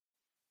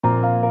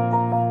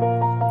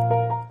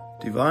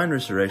Divine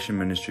Restoration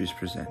Ministries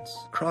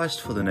presents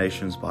Christ for the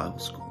Nations Bible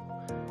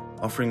School,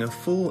 offering a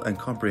full and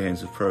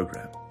comprehensive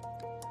program.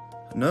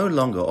 No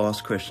longer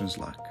ask questions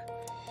like,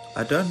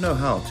 I don't know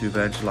how to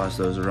evangelize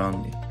those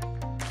around me.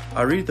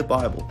 I read the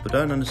Bible but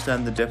don't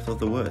understand the depth of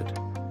the word,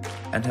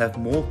 and have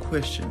more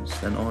questions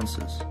than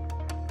answers.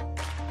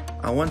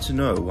 I want to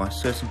know why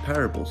certain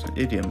parables and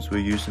idioms were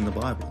used in the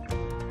Bible.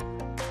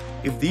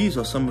 If these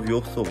are some of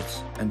your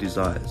thoughts and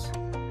desires,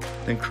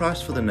 then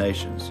Christ for the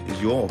Nations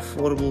is your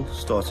affordable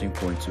starting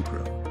point to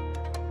grow.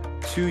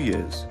 2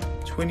 years,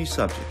 20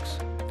 subjects,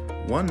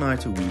 1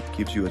 night a week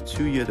gives you a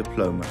 2-year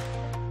diploma,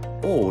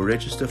 or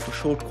register for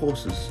short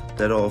courses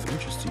that are of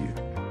interest to you.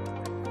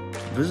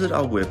 Visit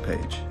our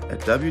webpage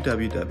at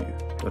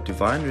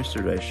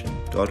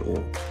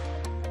www.divinerestoration.org.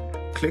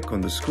 Click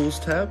on the Schools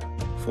tab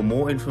for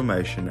more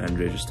information and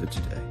register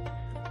today.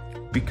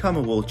 Become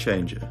a world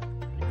changer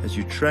as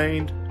you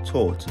trained,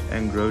 taught,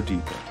 and grow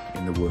deeper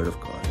in the Word of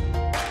God.